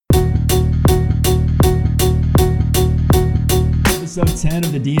episode 10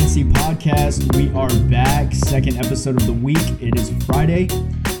 of the DNC podcast. We are back, second episode of the week. It is Friday,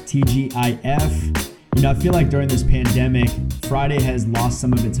 TGIF. I feel like during this pandemic, Friday has lost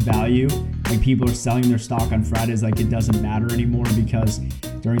some of its value. Like people are selling their stock on Fridays like it doesn't matter anymore because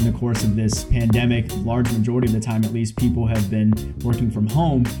during the course of this pandemic, large majority of the time at least, people have been working from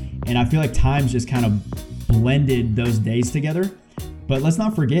home. And I feel like time's just kind of blended those days together. But let's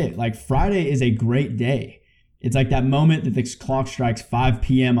not forget, like Friday is a great day. It's like that moment that the clock strikes 5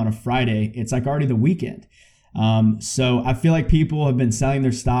 p.m. on a Friday. It's like already the weekend. So I feel like people have been selling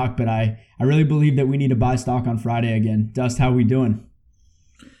their stock, but I really believe that we need to buy stock on Friday again. Dust, how are we doing?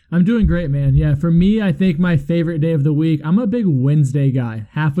 I'm doing great, man. Yeah, for me, I think my favorite day of the week, I'm a big Wednesday guy.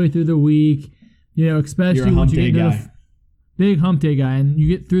 Halfway through the week, especially once you get to the big hump day guy, and you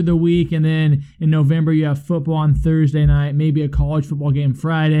get through the week, and then in November you have football on Thursday night, maybe a college football game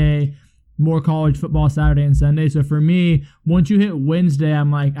Friday, more college football Saturday and Sunday. So for me, once you hit Wednesday,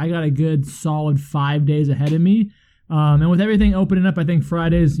 I'm like, I got a good solid 5 days ahead of me. And with everything opening up, I think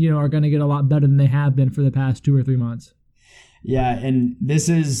Fridays, are going to get a lot better than they have been for the past 2 or 3 months. Yeah, and this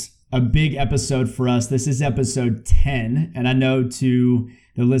is a big episode for us. This is episode 10, and I know to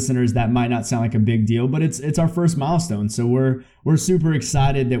the listeners that might not sound like a big deal, but it's our first milestone. So we're super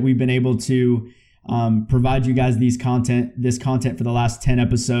excited that we've been able to provide you guys this content for the last 10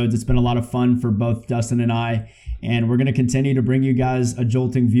 episodes. It's been a lot of fun for both Dustin and I, and we're going to continue to bring you guys a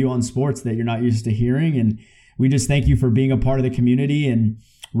jolting view on sports that you're not used to hearing. And we just thank you for being a part of the community and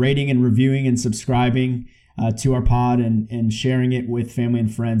rating and reviewing and subscribing to our pod and sharing it with family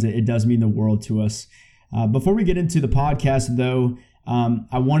and friends. It does mean the world to us. Before we get into the podcast, though,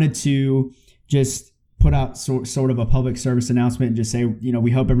 I wanted to just put out sort of a public service announcement and just say, we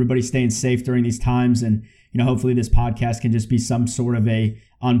hope everybody's staying safe during these times. And, hopefully this podcast can just be some sort of a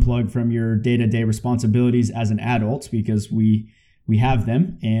unplug from your day-to-day responsibilities as an adult, because we have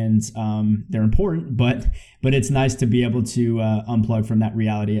them and they're important, but it's nice to be able to unplug from that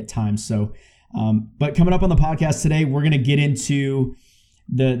reality at times. So, but coming up on the podcast today, we're going to get into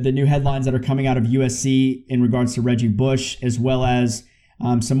the new headlines that are coming out of USC in regards to Reggie Bush, as well as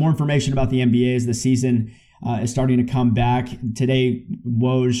some more information about the NBA as the season is starting to come back. Today,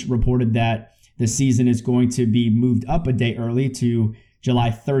 Woj reported that the season is going to be moved up a day early to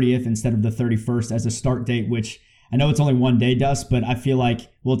July 30th instead of the 31st as a start date, which I know it's only 1 day, Dust, but I feel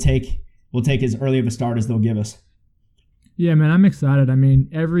like we'll take as early of a start as they'll give us. Yeah, man, I'm excited. I mean,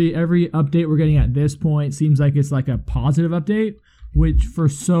 every update we're getting at this point seems like it's like a positive update, which for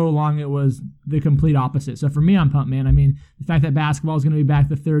so long it was the complete opposite. So for me, I'm pumped, man. I mean, the fact that basketball is going to be back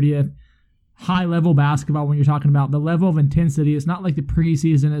the 30th, high-level basketball when you're talking about the level of intensity. It's not like the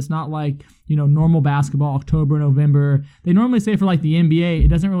preseason. It's not like, normal basketball, October, November. They normally say for like the NBA, it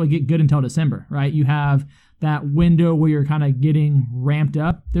doesn't really get good until December, right? You have that window where you're kind of getting ramped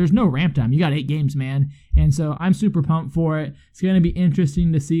up. There's no ramp time. You got 8 games, man. And so I'm super pumped for it. It's going to be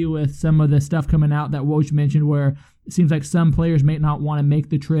interesting to see with some of the stuff coming out that Woj mentioned, where it seems like some players may not want to make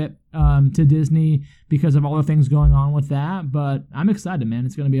the trip to Disney because of all the things going on with that. But I'm excited, man.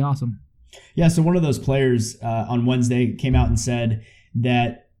 It's going to be awesome. Yeah, so one of those players on Wednesday came out and said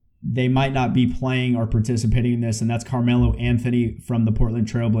that they might not be playing or participating in this, and that's Carmelo Anthony from the Portland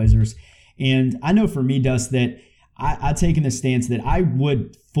Trailblazers. And I know for me, Dust, that I've taken the stance that I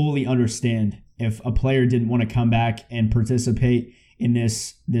would fully understand if a player didn't want to come back and participate in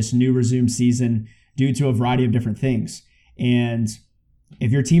this new resumed season due to a variety of different things. And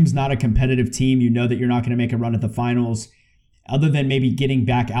if your team's not a competitive team, you know that you're not going to make a run at the finals, other than maybe getting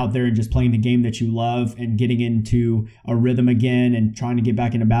back out there and just playing the game that you love and getting into a rhythm again and trying to get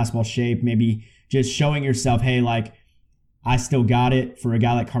back into basketball shape, maybe just showing yourself, hey, like, I still got it. For a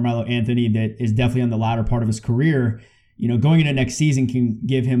guy like Carmelo Anthony that is definitely on the latter part of his career, going into next season can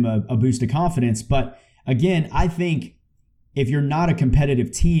give him a boost of confidence. But again, I think if you're not a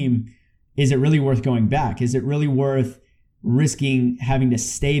competitive team, is it really worth going back? Is it really worth risking having to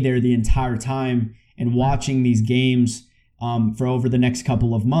stay there the entire time and watching these games for over the next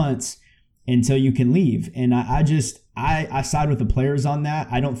couple of months until you can leave? And I side with the players on that.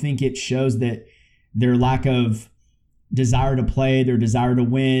 I don't think it shows that their lack of desire to play, their desire to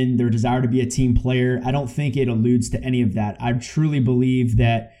win, their desire to be a team player. I don't think it alludes to any of that. I truly believe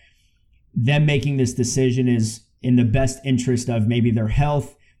that them making this decision is in the best interest of maybe their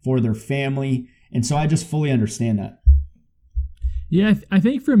health, for their family. And so I just fully understand that. Yeah, I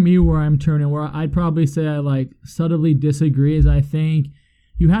think for me, where I'm turning, where I'd probably say I like subtly disagree, is I think,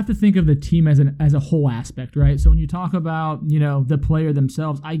 you have to think of the team as a whole aspect, right? So when you talk about, the player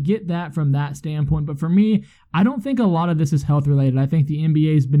themselves, I get that from that standpoint. But for me, I don't think a lot of this is health related. I think the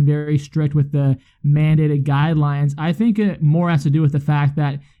NBA has been very strict with the mandated guidelines. I think it more has to do with the fact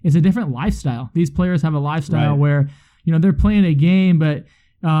that it's a different lifestyle. These players have a lifestyle where, they're playing a game, but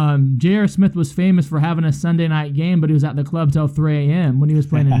J.R. Smith was famous for having a Sunday night game, but he was at the club till 3 a.m. when he was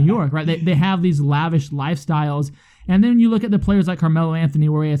playing in New York, right? They have these lavish lifestyles. And then you look at the players like Carmelo Anthony,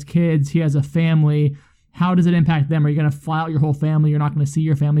 where he has kids, he has a family. How does it impact them? Are you going to fly out your whole family? You're not going to see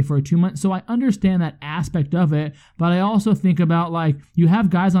your family for 2 months. So I understand that aspect of it, but I also think about, like, you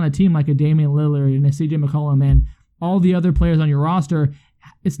have guys on a team like a Damian Lillard and a CJ McCollum and all the other players on your roster.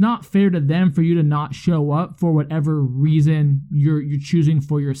 It's not fair to them for you to not show up for whatever reason you're choosing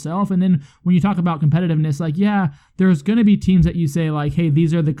for yourself. And then when you talk about competitiveness, like, yeah, there's going to be teams that you say, like, hey,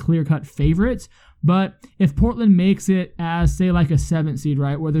 these are the clear-cut favorites. But if Portland makes it as, say, like a 7th seed,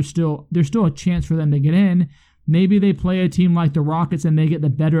 right, where there's still a chance for them to get in, maybe they play a team like the Rockets and they get the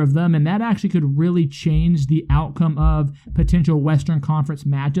better of them, and that actually could really change the outcome of potential Western Conference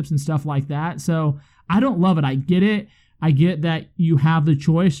matchups and stuff like that. So I don't love it. I get it. I get that you have the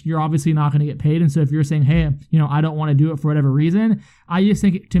choice. You're obviously not going to get paid. And so if you're saying, hey, I don't want to do it for whatever reason, I just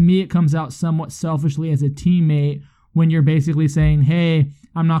think, to me, it comes out somewhat selfishly as a teammate when you're basically saying, hey,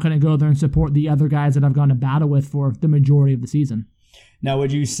 I'm not going to go there and support the other guys that I've gone to battle with for the majority of the season. Now,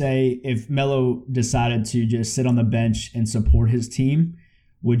 would you say if Melo decided to just sit on the bench and support his team,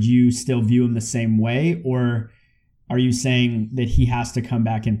 would you still view him the same way? Or are you saying that he has to come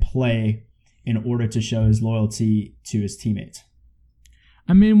back and play in order to show his loyalty to his teammates?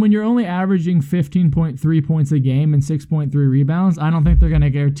 I mean, when you're only averaging 15.3 points a game and 6.3 rebounds, I don't think they're going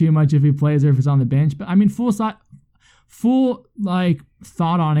to care too much if he plays or if he's on the bench. But I mean, full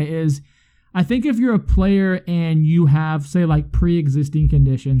thought on it is, I think if you're a player and you have, say, like pre-existing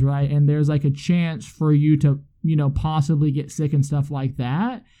conditions, right, and there's like a chance for you to, possibly get sick and stuff like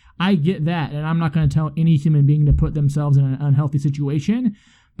that, I get that. And I'm not going to tell any human being to put themselves in an unhealthy situation.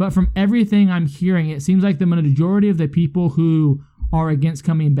 But from everything I'm hearing, it seems like the majority of the people who are against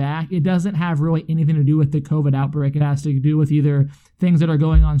coming back, it doesn't have really anything to do with the COVID outbreak. It has to do with either things that are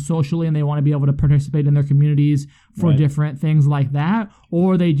going on socially and they want to be able to participate in their communities for different things like that,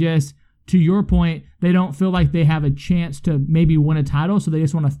 or they just, to your point, they don't feel like they have a chance to maybe win a title, so they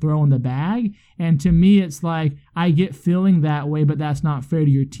just want to throw in the bag. And to me, it's like, I get feeling that way, but that's not fair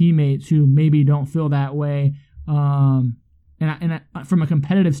to your teammates who maybe don't feel that way. And from a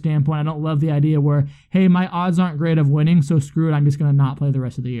competitive standpoint, I don't love the idea where, hey, my odds aren't great of winning, so screw it, I'm just going to not play the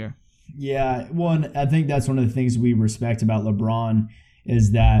rest of the year. Yeah, I think that's one of the things we respect about LeBron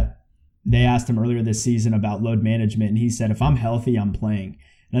is that they asked him earlier this season about load management, and he said, if I'm healthy, I'm playing.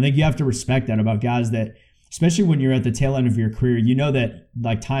 And I think you have to respect that about guys that, especially when you're at the tail end of your career, you know that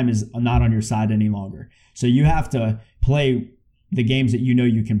like time is not on your side any longer. So you have to play the games that you know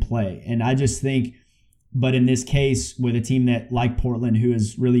you can play. And I just think, but in this case, with a team that like Portland, who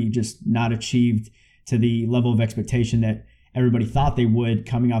has really just not achieved to the level of expectation that everybody thought they would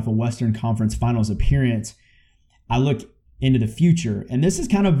coming off a Western Conference Finals appearance, I look into the future. And this has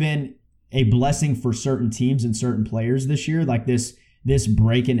kind of been a blessing for certain teams and certain players this year, like this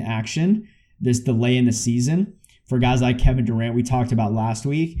break in action, this delay in the season for guys like Kevin Durant we talked about last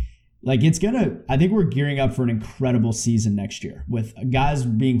week. Like I think we're gearing up for an incredible season next year with guys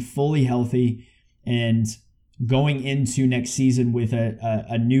being fully healthy and going into next season with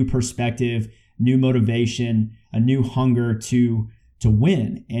a new perspective, new motivation, a new hunger to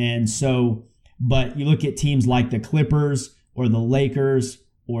win. And so, but you look at teams like the Clippers or the Lakers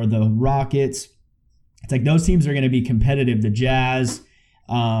or the Rockets, it's like those teams are going to be competitive. The Jazz,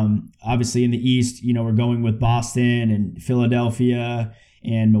 obviously in the East, we're going with Boston and Philadelphia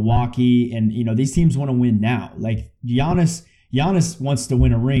and Milwaukee. And, these teams want to win now. Like Giannis wants to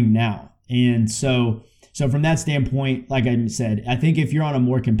win a ring now. And so from that standpoint, like I said, I think if you're on a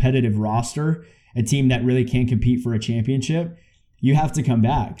more competitive roster, a team that really can compete for a championship, you have to come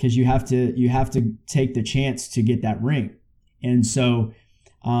back because you have to take the chance to get that ring. And so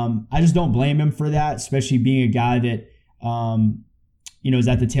I just don't blame him for that, especially being a guy that is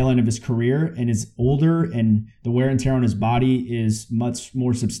at the tail end of his career and is older, and the wear and tear on his body is much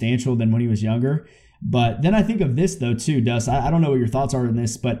more substantial than when he was younger. But then I think of this though too, Dust. I don't know what your thoughts are on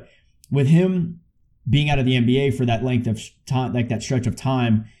this, but with him being out of the NBA for that length of time, like that stretch of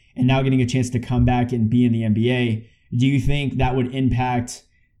time, and now getting a chance to come back and be in the NBA, do you think that would impact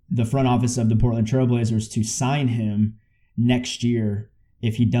the front office of the Portland Trailblazers to sign him next year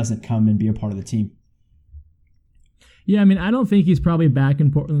if he doesn't come and be a part of the team? Yeah, I mean, I don't think he's probably back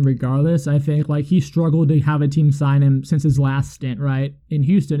in Portland regardless. I think like he struggled to have a team sign him since his last stint, right, in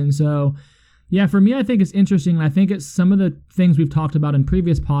Houston. And so, yeah, for me, I think it's interesting. And I think it's some of the things we've talked about in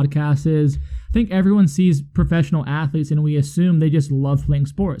previous podcasts is I think everyone sees professional athletes and we assume they just love playing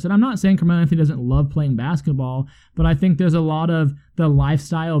sports. And I'm not saying Carmelo Anthony doesn't love playing basketball, but I think there's a lot of the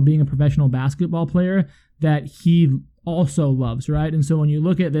lifestyle of being a professional basketball player that he also loves, right? And so when you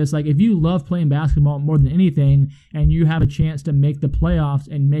look at this, like if you love playing basketball more than anything and you have a chance to make the playoffs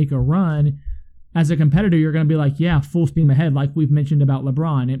and make a run, as a competitor, you're going to be like, yeah, full steam ahead, like we've mentioned about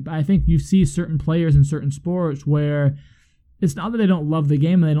LeBron. I think you see certain players in certain sports where it's not that they don't love the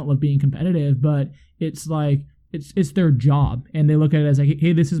game and they don't love being competitive, but it's like it's their job. And they look at it as like,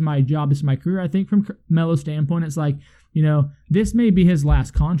 hey, this is my job, this is my career. I think from Melo's standpoint, it's like, this may be his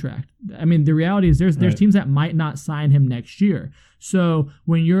last contract. I mean, the reality is there's teams that might not sign him next year. So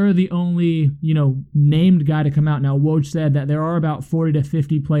when you're the only, named guy to come out, now Woj said that there are about 40 to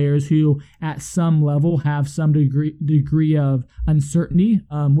 50 players who at some level have some degree of uncertainty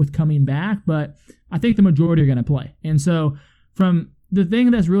with coming back, but I think the majority are going to play. And so from the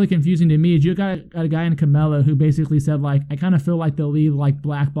thing that's really confusing to me is you got a guy in Carmelo who basically said, like, I kind of feel like the league like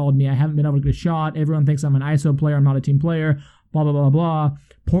blackballed me. I haven't been able to get a shot. Everyone thinks I'm an ISO player. I'm not a team player, blah, blah, blah, blah.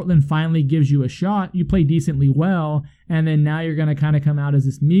 Portland finally gives you a shot. You play decently well, and then now you're going to kind of come out as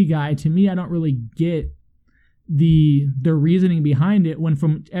this me guy. To me, I don't really get the reasoning behind it when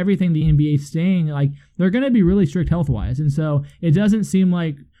from everything the NBA is saying, like, they're going to be really strict health-wise. And so it doesn't seem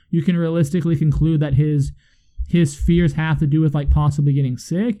like you can realistically conclude that his fears have to do with like possibly getting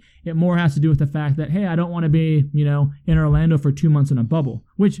sick. It more has to do with the fact that, hey, I don't want to be, in Orlando for 2 months in a bubble,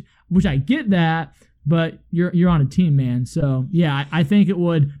 which I get that, but you're on a team, man. So yeah, I think it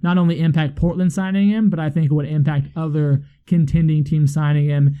would not only impact Portland signing him, but I think it would impact other contending teams signing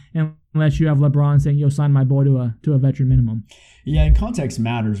him, unless you have LeBron saying, yo, sign my boy to a veteran minimum. Yeah, and context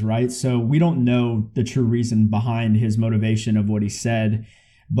matters, right? So we don't know the true reason behind his motivation of what he said,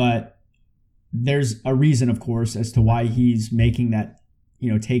 but there's a reason, of course, as to why he's making that,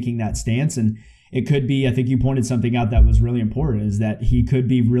 taking that stance. And it could be, I think you pointed something out that was really important, is that he could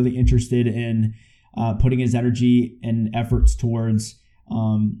be really interested in putting his energy and efforts towards,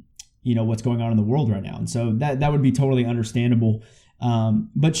 what's going on in the world right now. And so that would be totally understandable.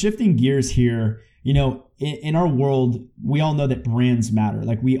 But shifting gears here, in our world, we all know that brands matter.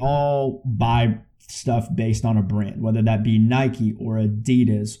 Like we all buy stuff based on a brand, whether that be Nike or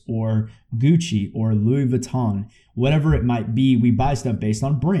Adidas or Gucci or Louis Vuitton, whatever it might be, we buy stuff based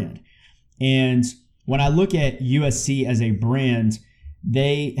on brand. And when I look at USC as a brand,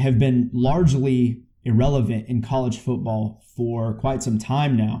 they have been largely irrelevant in college football for quite some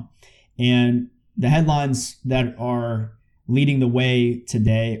time now. And the headlines that are leading the way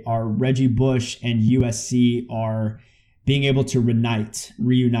today are Reggie Bush and USC are being able to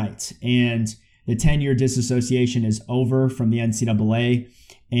reunite. And the 10-year disassociation is over from the NCAA,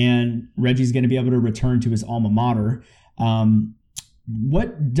 and Reggie's going to be able to return to his alma mater.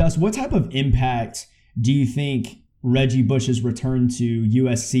 What type of impact do you think Reggie Bush's return to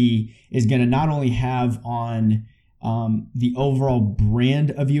USC is going to not only have on the overall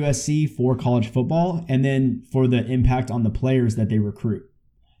brand of USC for college football, and then for the impact on the players that they recruit?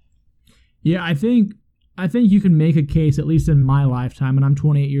 Yeah, I think you can make a case, at least in my lifetime, and I'm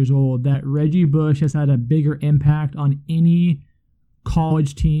 28 years old, that Reggie Bush has had a bigger impact on any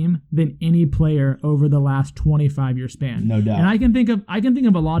college team than any player over the last 25-year span. No doubt. And I can think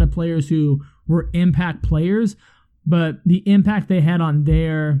of a lot of players who were impact players, but the impact they had on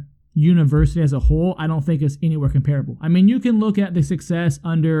their university as a whole, I don't think is anywhere comparable. I mean, you can look at the success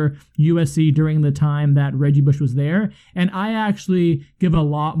under USC during the time that Reggie Bush was there, and I actually give a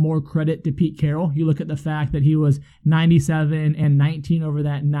lot more credit to Pete Carroll. You look at the fact that he was 97 and 19 over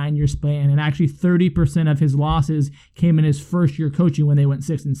that 9-year span, and actually 30% of his losses came in his first year coaching when they went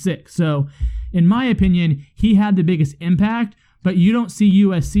 6-6. So, in my opinion, he had the biggest impact, but you don't see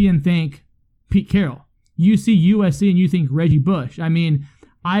USC and think Pete Carroll. You see USC and you think Reggie Bush. I mean,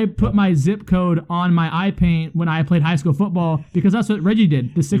 I put my zip code on my iPaint when I played high school football because that's what Reggie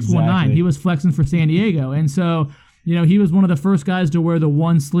did, the 619. Exactly. He was flexing for San Diego. And so, he was one of the first guys to wear the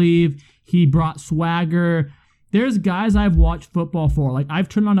one sleeve. He brought swagger. There's guys I've watched football for. Like, I've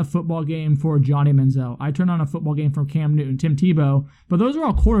turned on a football game for Johnny Manziel. I turned on a football game for Cam Newton, Tim Tebow. But those are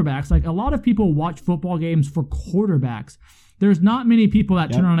all quarterbacks. Like, a lot of people watch football games for quarterbacks. There's not many people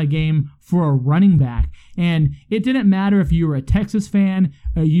that turn on a game for a running back. And it didn't matter if you were a Texas fan,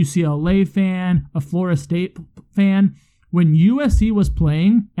 a UCLA fan, a Florida State fan. When USC was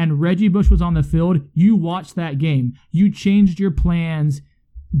playing and Reggie Bush was on the field, you watched that game. You changed your plans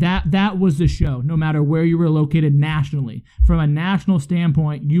that was the show, no matter where you were located nationally. From a national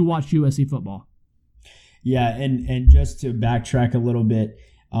standpoint, you watched USC football. Yeah, and just to backtrack a little bit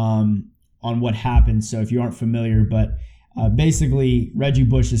on what happened, so if you aren't familiar, but basically Reggie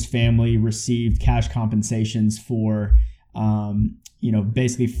Bush's family received cash compensations for,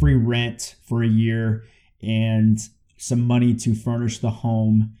 basically free rent for a year and some money to furnish the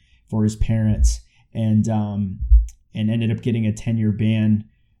home for his parents, and ended up getting a 10-year ban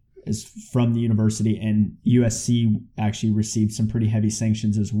from the university, and USC actually received some pretty heavy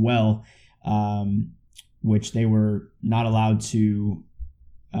sanctions as well, which they were not allowed to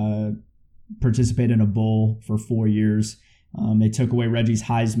participate in a bowl for 4 years. They took away Reggie's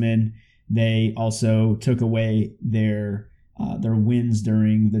Heisman. They also took away their wins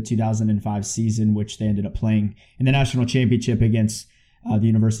during the 2005 season, which they ended up playing in the national championship against the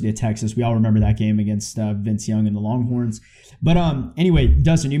University of Texas. We all remember that game against Vince Young and the Longhorns. But anyway,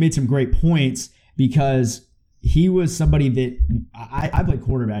 Dustin, you made some great points, because he was somebody that I played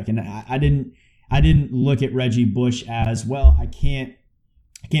quarterback, and I didn't look at Reggie Bush as, well, I can't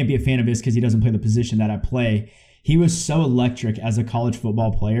be a fan of his because he doesn't play the position that I play. He was so electric as a college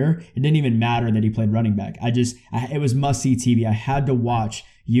football player. It didn't even matter that he played running back. It was must-see TV. I had to watch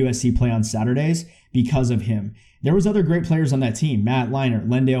USC play on Saturdays because of him. There was other great players on that team: Matt Leinart,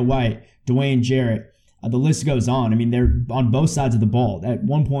 Lendale White, Dwayne Jarrett. The list goes on. I mean, they're on both sides of the ball. At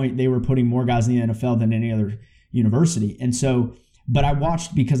one point, they were putting more guys in the NFL than any other university. And so, but I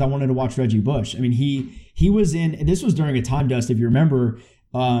watched because I wanted to watch Reggie Bush. I mean, he was in, this was during a time, Dust, if you remember,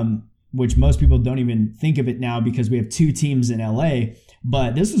 which most people don't even think of it now because we have two teams in LA,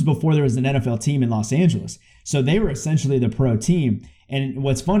 but this was before there was an NFL team in Los Angeles. So they were essentially the pro team. And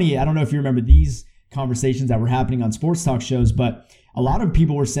what's funny, I don't know if you remember these conversations that were happening on sports talk shows, but a lot of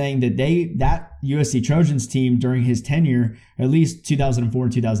people were saying that that USC Trojans team during his tenure, at least 2004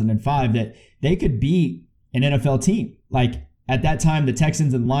 and 2005, that they could beat an NFL team. Like at that time, the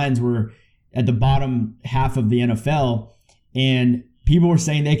Texans and Lions were at the bottom half of the NFL, and people were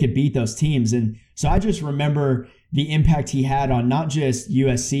saying they could beat those teams. And so I just remember the impact he had on not just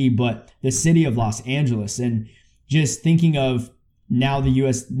USC, but the city of Los Angeles. And just thinking of now that the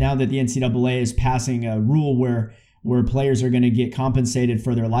NCAA is passing a rule where players are going to get compensated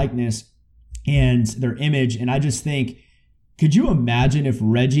for their likeness and their image. And I just think, could you imagine if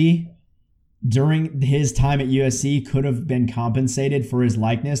Reggie, during his time at USC, could have been compensated for his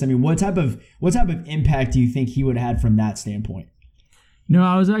likeness? I mean, what type of impact do you think he would have had from that standpoint? No,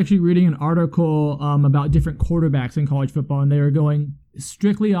 I was actually reading an article about different quarterbacks in college football, and they were going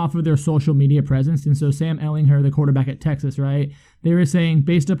strictly off of their social media presence. And so Sam Ehlinger, the quarterback at Texas, right, they were saying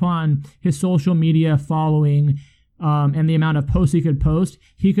based upon his social media following and the amount of posts he could post,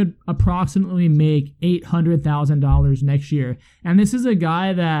 he could approximately make $800,000 next year. And this is a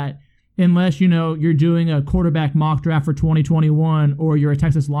guy that, unless, you're doing a quarterback mock draft for 2021 or you're a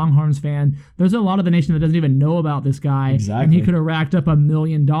Texas Longhorns fan, there's a lot of the nation that doesn't even know about this guy. Exactly. And he could have racked up $1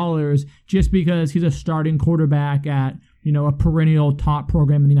 million just because he's a starting quarterback at, a perennial top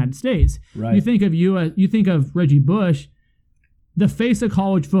program in the United States. Right. You think of Reggie Bush, the face of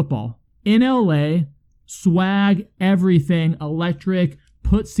college football in LA, swag, everything, electric,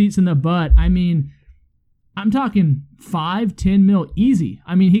 put seats in the butt. I mean, I'm talking 5-10 mil easy.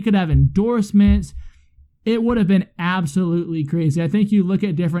 I mean, he could have endorsements. It would have been absolutely crazy. I think you look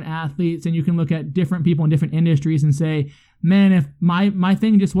at different athletes and you can look at different people in different industries and say, man, if my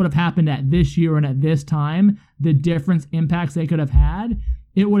thing just would have happened at this year and at this time, the different impacts they could have had,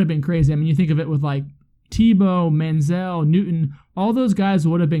 it would have been crazy. I mean, you think of it with like Tebow, Manziel, Newton, all those guys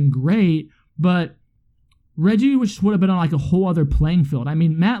would have been great, but Reggie would have been on like a whole other playing field. I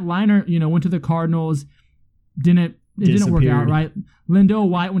mean, Matt Leinart, went to the Cardinals, didn't work out, right? Lendale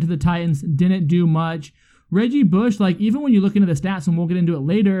White went to the Titans, didn't do much. Reggie Bush, like even when you look into the stats, and we'll get into it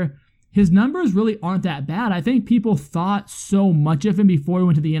later, his numbers really aren't that bad. I think people thought so much of him before he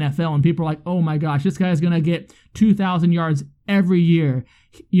went to the NFL, and people are like, oh my gosh, this guy's going to get 2,000 yards every year.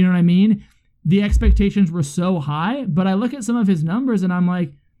 You know what I mean? The expectations were so high, but I look at some of his numbers and I'm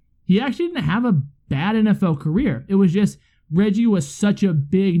like, he actually didn't have a bad NFL career. It was just Reggie was such a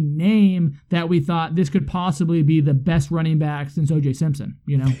big name that we thought this could possibly be the best running back since O.J. Simpson,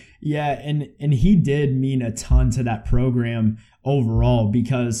 Yeah, and he did mean a ton to that program overall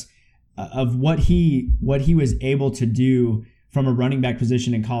because of what he was able to do from a running back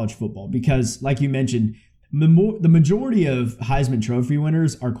position in college football. Because, like you mentioned, the majority of Heisman Trophy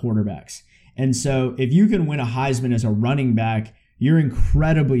winners are quarterbacks. And so if you can win a Heisman as a running back, you're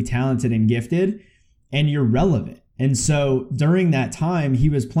incredibly talented and gifted, and you're relevant. And so during that time, he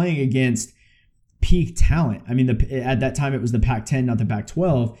was playing against peak talent. I mean, at that time it was the Pac-10, not the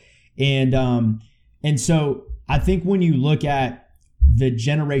Pac-12. And so I think when you look at the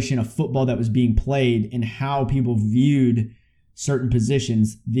generation of football that was being played and how people viewed certain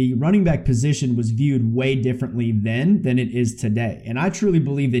positions, the running back position was viewed way differently then than it is today. And I truly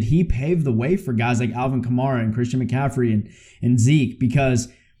believe that he paved the way for guys like Alvin Kamara and Christian McCaffrey and Zeke, because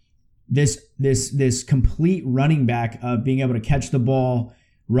this complete running back of being able to catch the ball,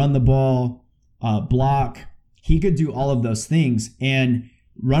 run the ball, block, he could do all of those things. And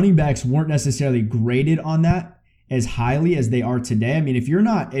running backs weren't necessarily graded on that as highly as they are today. I mean, if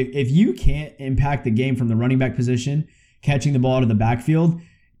you can't impact the game from the running back position, catching the ball out of the backfield,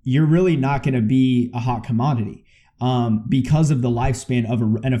 you're really not going to be a hot commodity because of the lifespan of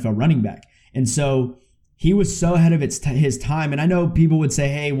an NFL running back. And so he was so ahead of his time. And I know people would say,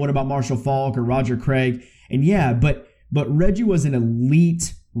 hey, what about Marshall Faulk or Roger Craig? And yeah, but Reggie was an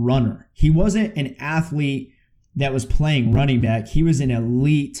elite runner. He wasn't an athlete that was playing running back. He was an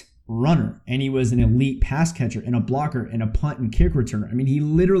elite runner, and he was an elite pass catcher and a blocker and a punt and kick returner. I mean, he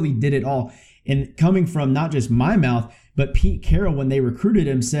literally did it all. And coming from not just my mouth, but Pete Carroll, when they recruited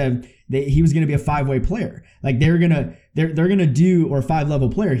him, said that he was going to be a 5-way player. Like they're going to do, or 5-level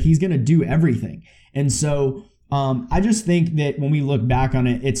player. He's going to do everything. And so I just think that when we look back on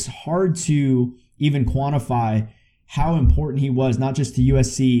it, it's hard to even quantify how important he was, not just to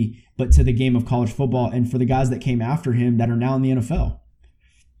USC, but to the game of college football and for the guys that came after him that are now in the NFL.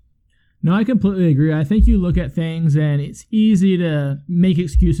 No, I completely agree. I think you look at things and it's easy to make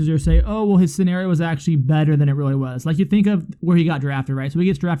excuses or say, oh, well, his scenario was actually better than it really was. Like you think of where he got drafted, right? So he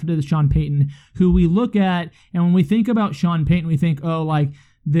gets drafted to the Sean Payton, who we look at, and when we think about Sean Payton, we think, oh, like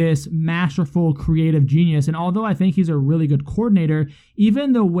this masterful creative genius. And although I think he's a really good coordinator,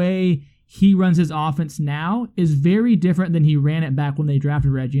 even the way he runs his offense now is very different than he ran it back when they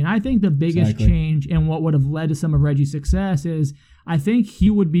drafted Reggie. And I think the biggest change and what would have led to some of Reggie's success is I think he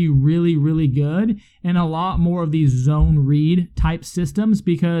would be really, really good in a lot more of these zone read type systems,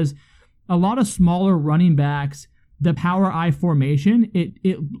 because a lot of smaller running backs, the power I formation,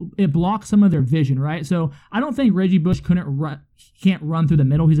 it blocks some of their vision, right? So I don't think Reggie Bush can't run through the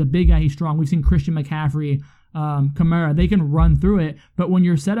middle. He's a big guy. He's strong. We've seen Christian McCaffrey, Kamara, they can run through it, but when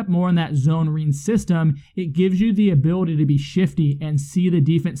you're set up more in that zone read system, it gives you the ability to be shifty and see the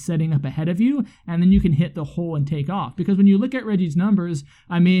defense setting up ahead of you, and then you can hit the hole and take off. Because when you look at Reggie's numbers,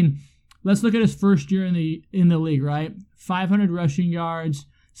 I mean, let's look at his first year in the league, right? 500 rushing yards,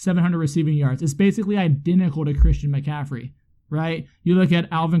 700 receiving yards. It's basically identical to Christian McCaffrey, right? You look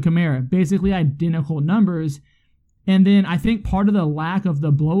at Alvin Kamara, basically identical numbers. And then I think part of the lack of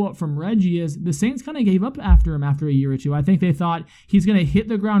the blow up from Reggie is the Saints kind of gave up after him after a year or two. I think they thought he's going to hit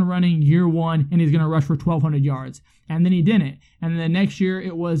the ground running year one and he's going to rush for 1,200 yards. And then he didn't. And then the next year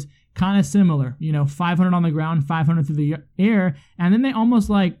it was kind of similar, 500 on the ground, 500 through the air. And then they almost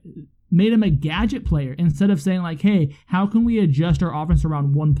like made him a gadget player instead of saying like, hey, how can we adjust our offense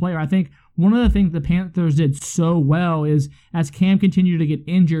around one player? I think one of the things the Panthers did so well is as Cam continued to get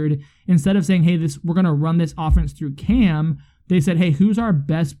injured, instead of saying, hey, we're going to run this offense through Cam, they said, hey, who's our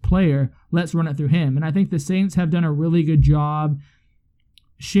best player? Let's run it through him. And I think the Saints have done a really good job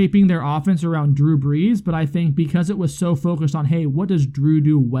shaping their offense around Drew Brees, but I think because it was so focused on, hey, what does Drew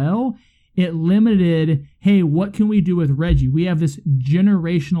do well? It limited, hey, what can we do with Reggie? We have this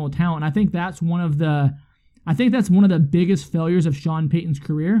generational talent. I think that's one of the biggest failures of Sean Payton's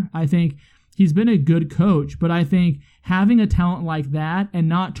career. I think he's been a good coach, but I think having a talent like that and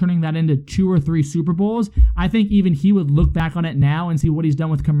not turning that into 2 or 3 Super Bowls, I think even he would look back on it now and see what he's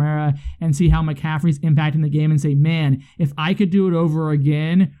done with Kamara and see how McCaffrey's impacting the game and say, man, if I could do it over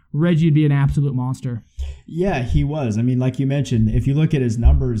again, Reggie'd be an absolute monster. Yeah, he was. I mean, like you mentioned, if you look at his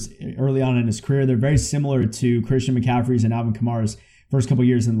numbers early on in his career, they're very similar to Christian McCaffrey's and Alvin Kamara's first couple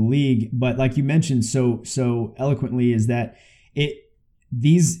years in the league. But like you mentioned so eloquently, is that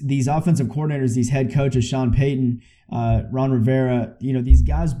these offensive coordinators, these head coaches, Sean Payton, Ron Rivera, these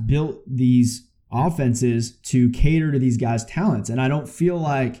guys built these offenses to cater to these guys' talents. And I don't feel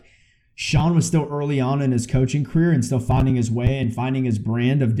like Sean was still early on in his coaching career and still finding his way and finding his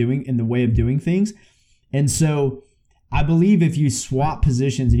brand of doing in the way of doing things. And so I believe if you swap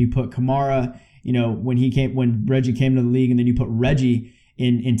positions and you put Kamara, when Reggie came to the league, and then you put Reggie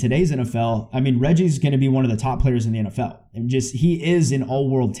in today's NFL, I mean, Reggie's going to be one of the top players in the NFL. And he is an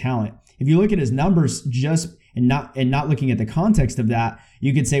all-world talent. If you look at his numbers and not looking at the context of that,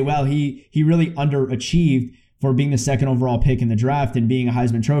 you could say, well, he really underachieved for being the second overall pick in the draft and being a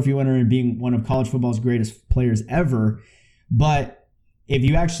Heisman Trophy winner and being one of college football's greatest players ever. But if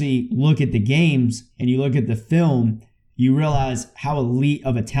you actually look at the games and you look at the film, you realize how elite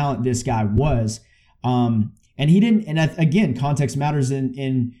of a talent this guy was. And he didn't. And again, context matters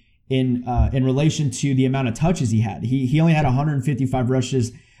in relation to the amount of touches he had. He only had 155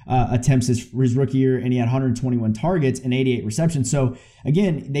 rushes attempts his rookie year, and he had 121 targets and 88 receptions. So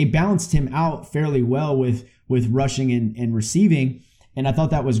again, they balanced him out fairly well with rushing and receiving. And I thought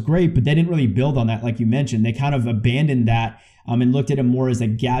that was great, but they didn't really build on that, like you mentioned. They kind of abandoned that and looked at him more as a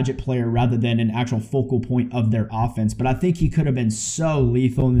gadget player rather than an actual focal point of their offense. But I think he could have been so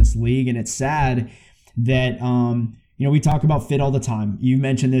lethal in this league, and it's sad that we talk about fit all the time. You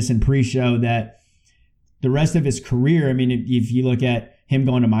mentioned this in pre-show that the rest of his career, I mean, if you look at him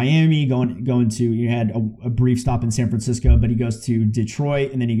going to Miami, going to, you had a brief stop in San Francisco, but he goes to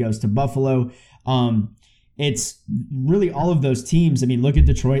Detroit and then he goes to Buffalo. It's really all of those teams. I mean, look at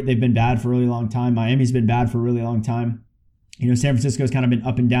Detroit. They've been bad for a really long time. Miami's been bad for a really long time. San Francisco's kind of been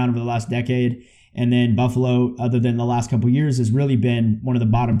up and down over the last decade. And then Buffalo, other than the last couple of years, has really been one of the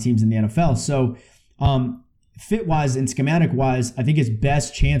bottom teams in the NFL. So fit-wise and schematic-wise, I think his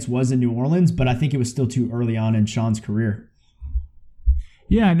best chance was in New Orleans, but I think it was still too early on in Sean's career.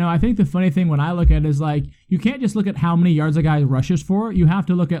 Yeah, no, I think the funny thing when I look at it is you can't just look at how many yards a guy rushes for. You have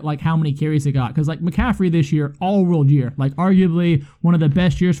to look at how many carries he got. Because McCaffrey this year, all-world year, arguably one of the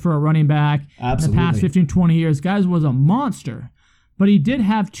best years for a running back. Absolutely. In the past 15, 20 years. Guys was a monster. But he did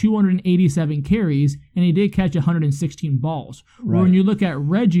have 287 carries, and he did catch 116 balls. Right. When you look at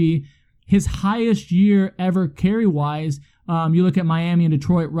Reggie, his highest year ever carry-wise, you look at Miami and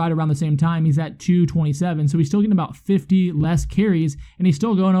Detroit right around the same time, he's at 227. So he's still getting about 50 less carries, and he's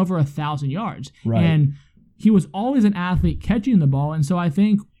still going over 1,000 yards. Right. And he was always an athlete catching the ball. And so I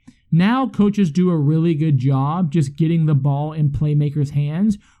think now coaches do a really good job just getting the ball in playmakers'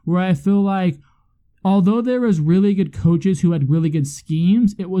 hands, where I feel like although there was really good coaches who had really good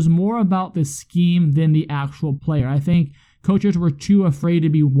schemes, it was more about the scheme than the actual player. I think coaches were too afraid to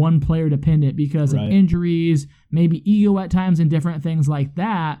be one player dependent because of injuries, maybe ego at times and different things like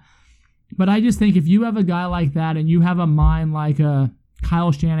that. But I just think if you have a guy like that and you have a mind like a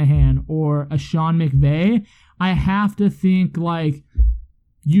Kyle Shanahan or a Sean McVay, I have to think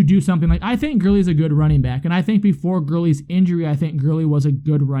you do something I think Gurley's a good running back. And I think before Gurley's injury, I think Gurley was a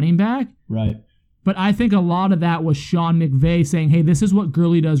good running back. Right. But I think a lot of that was Sean McVay saying, hey, this is what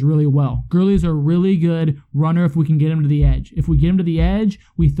Gurley does really well. Gurley's a really good runner if we can get him to the edge. If we get him to the edge,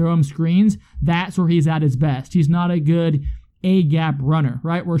 we throw him screens. That's where he's at his best. He's not a good A-gap runner,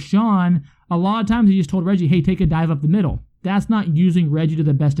 right? Where Sean, a lot of times he just told Reggie, hey, take a dive up the middle. That's not using Reggie to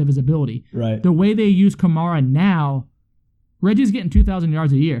the best of his ability. Right. The way they use Kamara now, Reggie's getting 2,000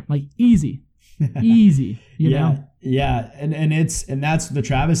 yards a year. Easy. Easy, you know? Yeah, and that's the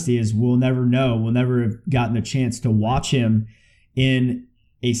travesty is we'll never know. We'll never have gotten a chance to watch him in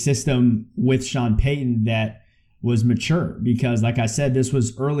a system with Sean Payton that was mature because, like I said, this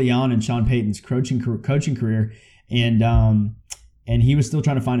was early on in Sean Payton's coaching career, and he was still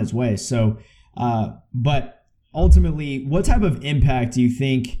trying to find his way. So, but ultimately, what type of impact do you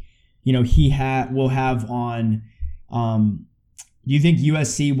think he will have on? Do you think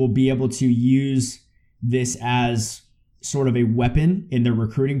USC will be able to use this as sort of a weapon in their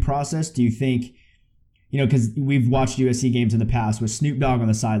recruiting process? Do you think, because we've watched USC games in the past with Snoop Dogg on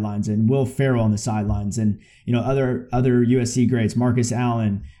the sidelines and Will Ferrell on the sidelines and, other USC greats, Marcus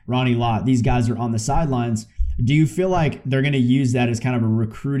Allen, Ronnie Lott, these guys are on the sidelines. Do you feel like they're going to use that as kind of a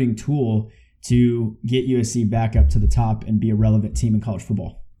recruiting tool to get USC back up to the top and be a relevant team in college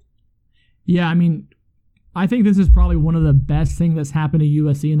football? Yeah, I mean, I think this is probably one of the best things that's happened to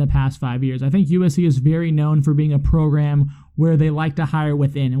USC in the past 5 years. I think USC is very known for being a program where they like to hire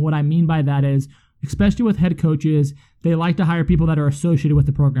within. And what I mean by that is, especially with head coaches, they like to hire people that are associated with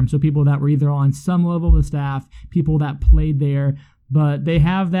the program. So people that were either on some level of the staff, people that played there, but they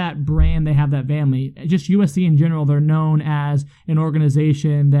have that brand, they have that family. Just USC in general, they're known as an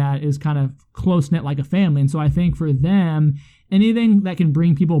organization that is kind of close-knit like a family. And so I think for them, anything that can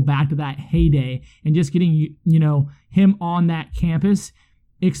bring people back to that heyday and just getting, him on that campus,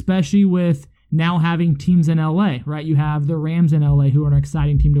 especially with now having teams in LA, right? You have the Rams in LA who are an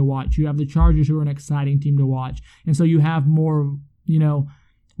exciting team to watch. You have the Chargers who are an exciting team to watch. And so you have more,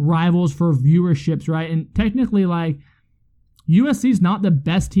 rivals for viewerships, right? And technically, USC's not the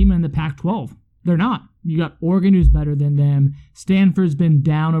best team in the Pac-12. They're not. You got Oregon, who's better than them. Stanford's been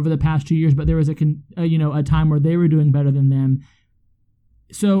down over the past 2 years, but there was a time where they were doing better than them.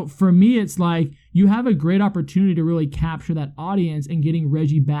 So for me, it's you have a great opportunity to really capture that audience, and getting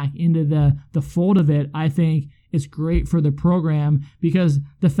Reggie back into the fold of it, I think it's great for the program, because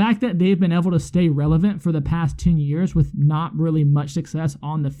the fact that they've been able to stay relevant for the past 10 years with not really much success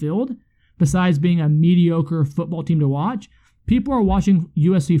on the field, besides being a mediocre football team to watch, people are watching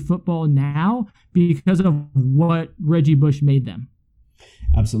USC football now because of what Reggie Bush made them.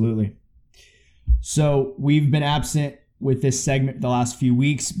 Absolutely. So we've been absent with this segment the last few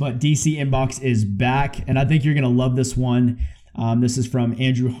weeks, but DC Inbox is back, and I think you're going to love this one. This is from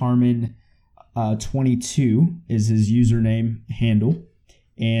Andrew Harmon, 22 is his username handle,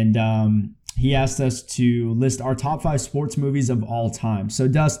 and he asked us to list our top 5 sports movies of all time. So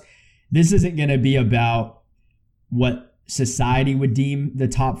Dust, this isn't going to be about what society would deem the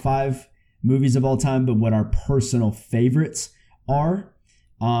top 5 movies of all time, but what our personal favorites are.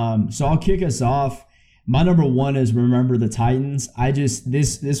 So I'll kick us off. My number 1 is Remember the Titans.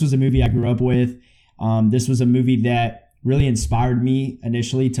 This was a movie I grew up with. This was a movie that really inspired me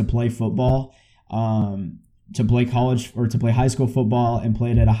initially to play football, to play college or to play high school football and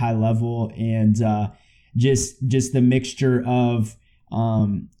play it at a high level. And just the mixture of,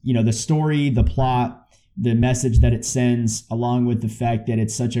 the story, the plot, the message that it sends, along with the fact that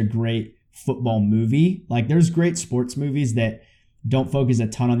it's such a great football movie. Like, there's great sports movies that don't focus a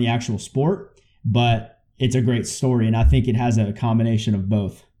ton on the actual sport, but it's a great story. And I think it has a combination of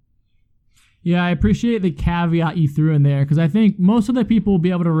both. Yeah, I appreciate the caveat you threw in there, because I think most of the people will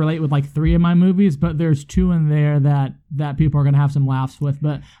be able to relate with like 3 of my movies, but there's 2 in there that people are going to have some laughs with.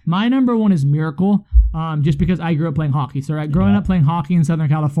 But my number 1 is Miracle, just because I grew up playing hockey. So growing up playing hockey in Southern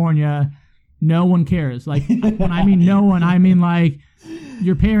California, no one cares. Like, when I mean no one, I mean like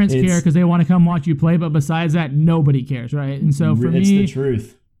your parents care because they want to come watch you play, but besides that, nobody cares, right? And so for me, it's the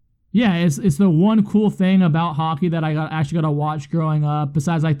truth. Yeah, it's the one cool thing about hockey that I actually got to watch growing up,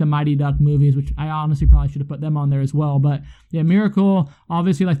 besides like the Mighty Duck movies, which I honestly probably should have put them on there as well. But yeah, Miracle,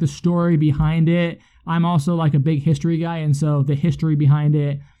 obviously like the story behind it. I'm also like a big history guy, and so the history behind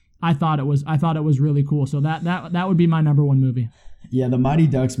it, I thought it was really cool. So that would be my number 1 movie. Yeah, the Mighty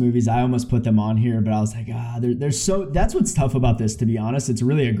Ducks movies, I almost put them on here, but I was like, they're so, that's what's tough about this, to be honest. It's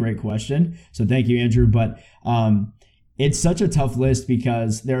really a great question. So thank you, Andrew. But it's such a tough list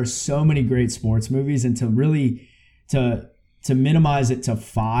because there are so many great sports movies, and to minimize it to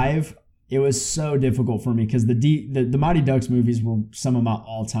 5, it was so difficult for me because the Mighty Ducks movies were some of my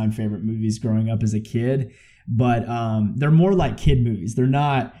all-time favorite movies growing up as a kid. But they're more like kid movies. There's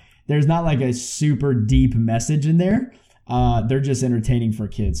not like a super deep message in there. They're just entertaining for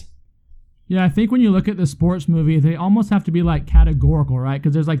kids. Yeah, I think when you look at the sports movie, they almost have to be like categorical, right?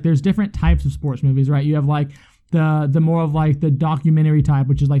 Because there's different types of sports movies, right? You have like the more of like the documentary type,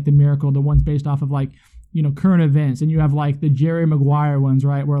 which is like the Miracle, the ones based off of like, current events. And you have like the Jerry Maguire ones,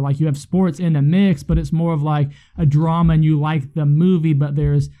 right? Where like you have sports in the mix, but it's more of like a drama and you like the movie, but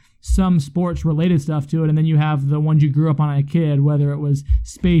there's some sports related stuff to it. And then you have the ones you grew up on as a kid, whether it was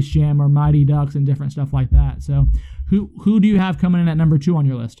Space Jam or Mighty Ducks and different stuff like that. So who do you have coming in at number 2 on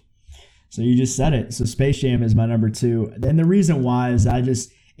your list? So you just said it. So Space Jam is my number 2. And the reason why is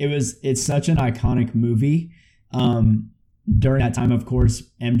it's such an iconic movie. During that time, of course,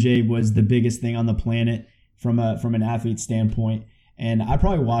 MJ was the biggest thing on the planet from an athlete standpoint. And I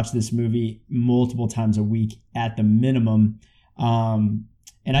probably watched this movie multiple times a week at the minimum.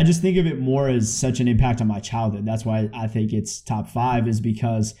 And I just think of it more as such an impact on my childhood. That's why I think it's top 5, is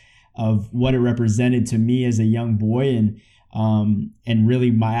because of what it represented to me as a young boy, and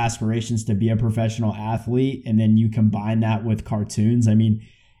really my aspirations to be a professional athlete. And then you combine that with cartoons. I mean,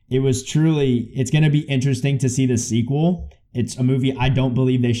 it's going to be interesting to see the sequel. It's a movie I don't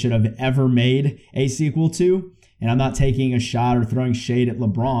believe they should have ever made a sequel to. And I'm not taking a shot or throwing shade at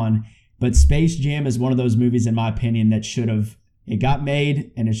LeBron, but Space Jam is one of those movies, in my opinion, that it got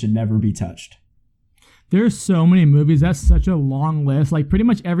made and it should never be touched. There's so many movies. That's such a long list. Like pretty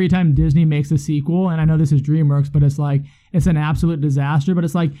much every time Disney makes a sequel, and I know this is DreamWorks, but it's an absolute disaster. But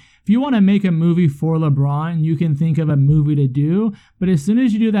it's like, if you want to make a movie for LeBron, you can think of a movie to do. But as soon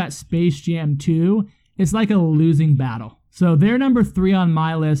as you do that Space Jam 2, it's like a losing battle. So they're number 3 on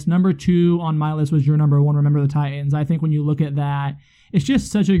my list. Number 2 on my list was your number 1, Remember the Titans. I think when you look at that, it's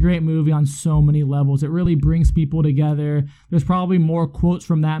just such a great movie on so many levels. It really brings people together. There's probably more quotes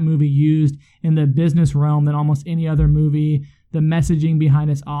from that movie used in the business realm than almost any other movie. The messaging behind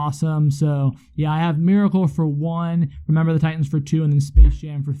it's awesome. So yeah, I have Miracle for 1, Remember the Titans for 2, and then Space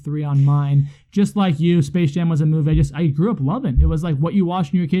Jam for 3 on mine. Just like you, Space Jam was a movie I grew up loving. It was like what you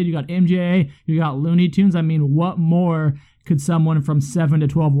watched when you were a kid. You got MJ, you got Looney Tunes. I mean, what more could someone from 7 to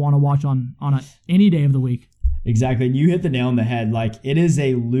 12 want to watch on any day of the week? Exactly. And you hit the nail on the head. Like, it is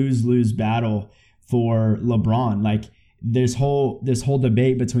a lose-lose battle for LeBron. Like, this whole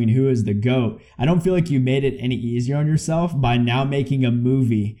debate between who is the GOAT. I don't feel like you made it any easier on yourself by now making a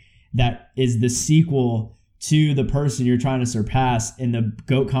movie that is the sequel to the person you're trying to surpass in the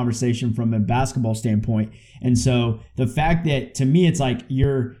GOAT conversation from a basketball standpoint. And so the fact that, to me, it's like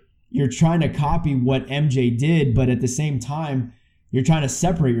you're trying to copy what MJ did, but at the same time, you're trying to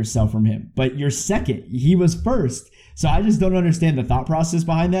separate yourself from him. But you're second. He was first. So I just don't understand the thought process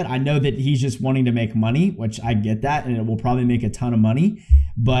behind that. I know that he's just wanting to make money, which I get that, and it will probably make a ton of money.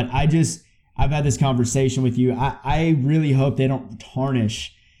 But I've had this conversation with you. I really hope they don't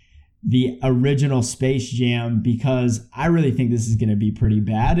tarnish the original Space Jam, because I really think this is going to be pretty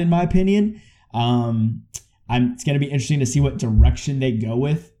bad, in my opinion. It's going to be interesting to see what direction they go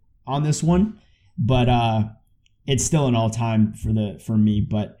with on this one, but it's still an all-time for me.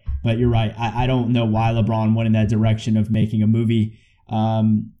 But you're right. I don't know why LeBron went in that direction of making a movie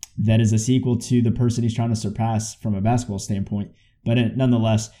that is a sequel to the person he's trying to surpass from a basketball standpoint. But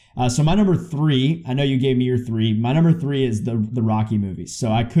nonetheless, so my number 3, I know you gave me your 3. My number 3 is the Rocky movies.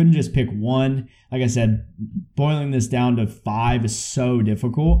 So I couldn't just pick one. Like I said, boiling this down to 5 is so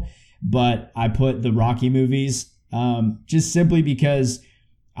difficult. But I put the Rocky movies just simply because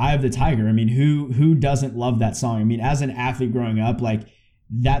Eye of the Tiger. I mean, who doesn't love that song? I mean, as an athlete growing up, like,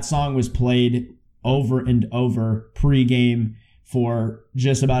 that song was played over and over pregame for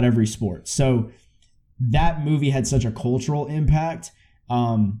just about every sport. So that movie had such a cultural impact.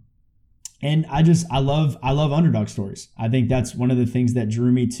 And I love underdog stories. I think that's one of the things that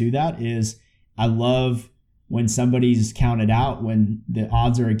drew me to that. Is I love when somebody's counted out, when the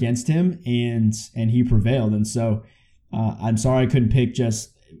odds are against him and he prevailed. And so I'm sorry I couldn't pick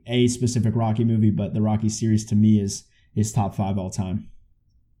just a specific Rocky movie, but the Rocky series to me is top 5 all time.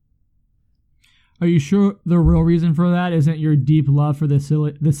 Are you sure the real reason for that isn't your deep love for the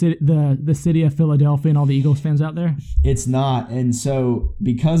city of Philadelphia and all the Eagles fans out there? It's not. And so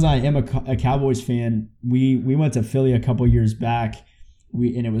because I am a Cowboys fan, we went to Philly a couple years back.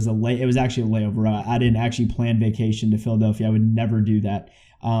 It was actually a layover. I didn't actually plan vacation to Philadelphia. I would never do that.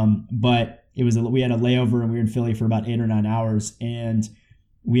 But we had a layover and we were in Philly for about 8 or 9 hours, and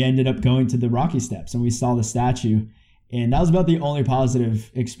we ended up going to the Rocky Steps and we saw the statue. And that was about the only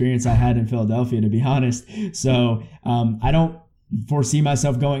positive experience I had in Philadelphia, to be honest. So I don't foresee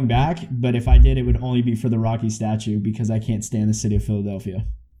myself going back, but if I did, it would only be for the Rocky statue, because I can't stand the city of Philadelphia.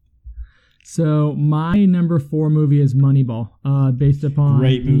 So my number 4 movie is Moneyball, based upon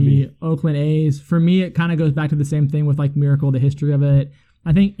the Oakland A's. For me, it kind of goes back to the same thing with like Miracle, the history of it.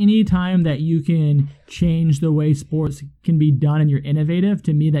 I think any time that you can change the way sports can be done and you're innovative,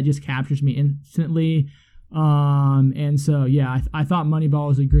 to me, that just captures me instantly. And so, yeah, I thought Moneyball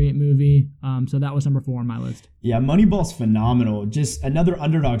was a great movie. So that was number 4 on my list. Yeah, Moneyball's phenomenal. Just another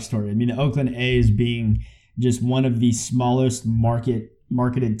underdog story. I mean, the Oakland A's being just one of the smallest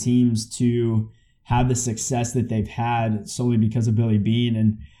marketed teams to have the success that they've had solely because of Billy Beane.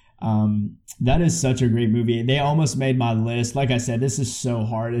 And that is such a great movie. They almost made my list. Like I said, this is so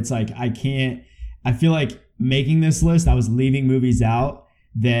hard. It's like I feel like making this list, I was leaving movies out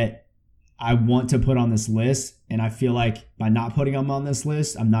that I want to put on this list, and I feel like by not putting them on this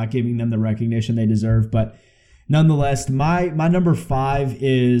list, I'm not giving them the recognition they deserve. But nonetheless, my number 5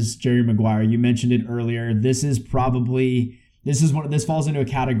 is Jerry Maguire. You mentioned it earlier. This falls into a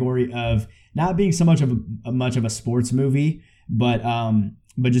category of not being so much of a sports movie, but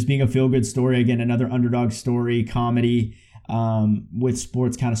just being a feel-good story. Again, another underdog story, comedy, with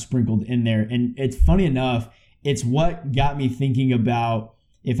sports kind of sprinkled in there. And it's funny enough, it's what got me thinking about,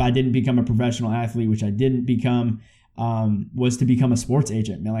 if I didn't become a professional athlete, which I didn't become, was to become a sports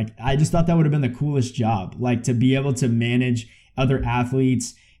agent. Man, like, I just thought that would have been the coolest job, like to be able to manage other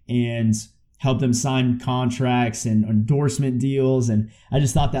athletes and help them sign contracts and endorsement deals. And I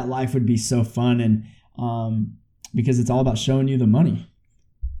just thought that life would be so fun. And because it's all about showing you the money.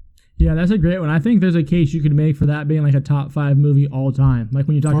 Yeah, that's a great one. I think there's a case you could make for that being like a top 5 movie all time. Like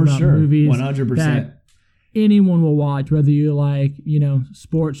when you talk about movies 100%. That anyone will watch, whether you like,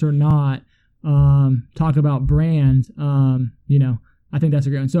 sports or not. Talk about brands. I think that's a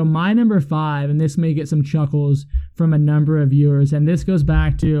great one. So my number 5, and this may get some chuckles from a number of viewers, and this goes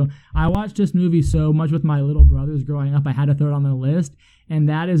back to, I watched this movie so much with my little brothers growing up, I had to throw it on the list, and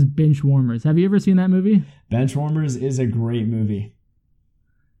that is Benchwarmers. Have you ever seen that movie? Benchwarmers is a great movie.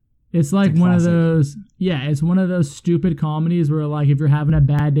 It's like one of those, it's one of those stupid comedies where, like, if you're having a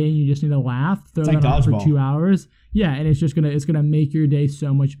bad day and you just need to laugh, throw that on for 2 hours. Yeah, and it's gonna make your day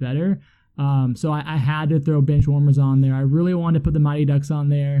so much better. So I had to throw Benchwarmers on there. I really wanted to put the Mighty Ducks on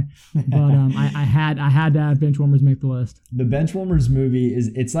there, but I had to have Benchwarmers make the list. The Benchwarmers movie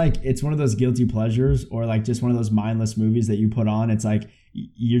it's one of those guilty pleasures, or like just one of those mindless movies that you put on. It's like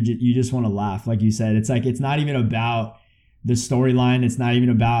you just want to laugh, like you said. It's like it's not even about the storyline. It's not even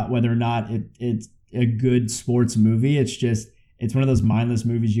about whether or not a good sports movie. It's one of those mindless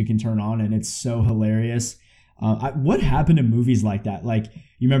movies you can turn on and it's so hilarious. What happened to movies like that? Like,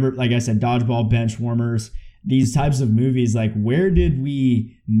 you remember, like I said, Dodgeball, Benchwarmers, these types of movies, like where did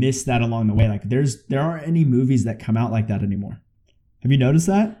we miss that along the way? Like there aren't any movies that come out like that anymore. Have you noticed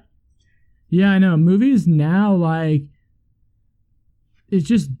that? Yeah, I know. Movies now, like, it's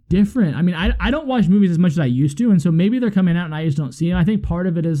just different. I mean, I don't watch movies as much as I used to, and so maybe they're coming out and I just don't see them. I think part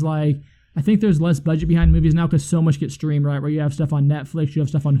of it is like, I think there's less budget behind movies now because so much gets streamed, right? Where you have stuff on Netflix, you have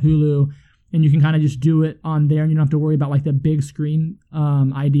stuff on Hulu, and you can kind of just do it on there and you don't have to worry about like the big screen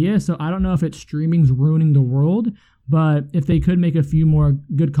idea. So I don't know if it's streaming's ruining the world, but if they could make a few more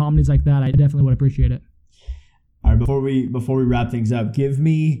good comedies like that, I definitely would appreciate it. All right, before we wrap things up, give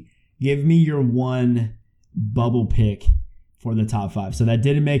me your one bubble pick for the top 5. So that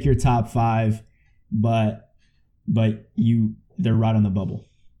didn't make your top 5, but they're right on the bubble.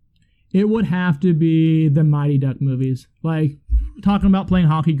 It would have to be the Mighty Duck movies. Like, talking about playing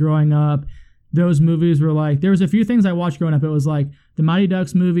hockey growing up, those movies were like, there was a few things I watched growing up. It was like the Mighty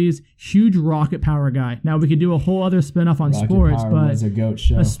Ducks movies, huge rocket power guy. Now we could do a whole other spinoff on Rocket sports, Power but was a goat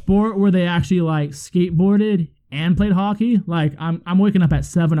show. A sport where they actually like skateboarded and played hockey. Like, I'm waking up at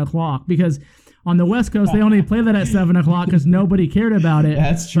 7:00 because on the West Coast they only play that at 7:00 because nobody cared about it.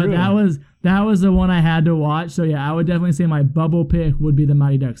 That's true. But that was the one I had to watch. So yeah, I would definitely say my bubble pick would be the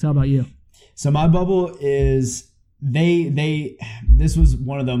Mighty Ducks. How about you? So my bubble is this was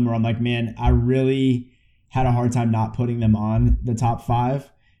one of them where I'm like, man, I really had a hard time not putting them on the top 5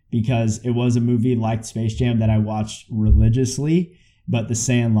 because it was a movie like Space Jam that I watched religiously, but The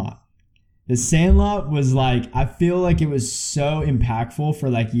Sandlot was like, I feel like it was so impactful for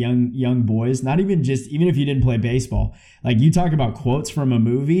like young boys, not even if you didn't play baseball. Like, you talk about quotes from a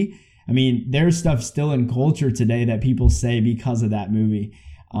movie. I mean, there's stuff still in culture today that people say because of that movie.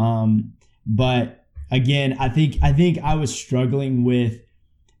 But again, I think I was struggling with,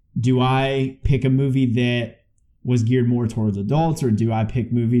 do I pick a movie that was geared more towards adults, or do I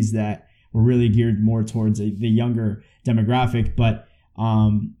pick movies that were really geared more towards the younger demographic? But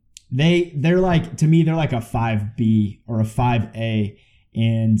they're like, to me, they're like a 5B or a 5A,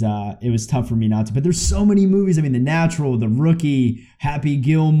 and it was tough for me not to. But there's so many movies. I mean, The Natural, The Rookie, Happy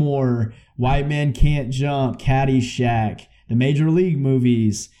Gilmore, White Man Can't Jump, Caddyshack, the Major League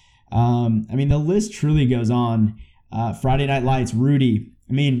movies. I mean, the list truly goes on. Friday Night Lights, Rudy.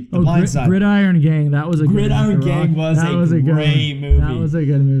 I mean, The Blind Side. Gridiron Gang. That was a Gridiron Gang was a great movie. That was a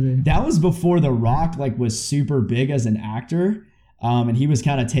good movie. That was before The Rock like was super big as an actor. And he was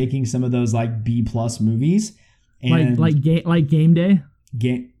kind of taking some of those like B+ movies. And like Game Day.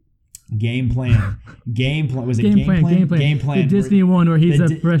 Game Plan. Was it Game Plan? Game Plan. The Disney one where he's a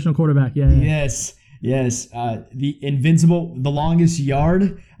professional quarterback. Yeah. Yes. The Invincible, The Longest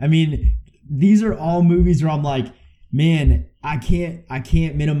Yard. I mean, these are all movies where I'm like, man, I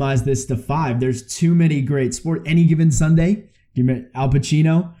can't minimize this to 5. There's too many great sports. Any Given Sunday, Al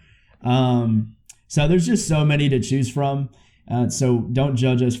Pacino. So there's just so many to choose from. So don't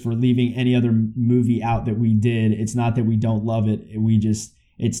judge us for leaving any other movie out that we did. It's not that we don't love it.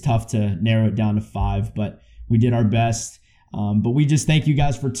 It's tough to narrow it down to 5, but we did our best. But we just thank you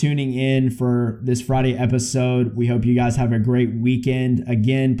guys for tuning in for this Friday episode. We hope you guys have a great weekend.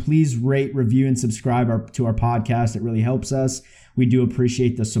 Again, please rate, review, and subscribe to our podcast. It really helps us. We do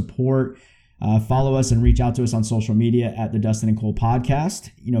appreciate the support. Follow us and reach out to us on social media at the Dustin and Cole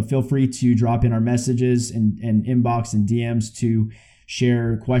Podcast. Feel free to drop in our messages and inbox and DMs to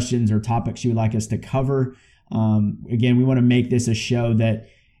share questions or topics you would like us to cover. Again, we want to make this a show that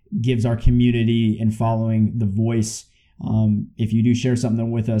gives our community and following the voice. If you do share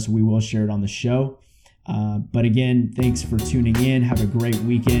something with us, we will share it on the show. But again, thanks for tuning in. Have a great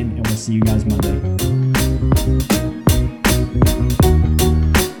weekend, and we'll see you guys Monday.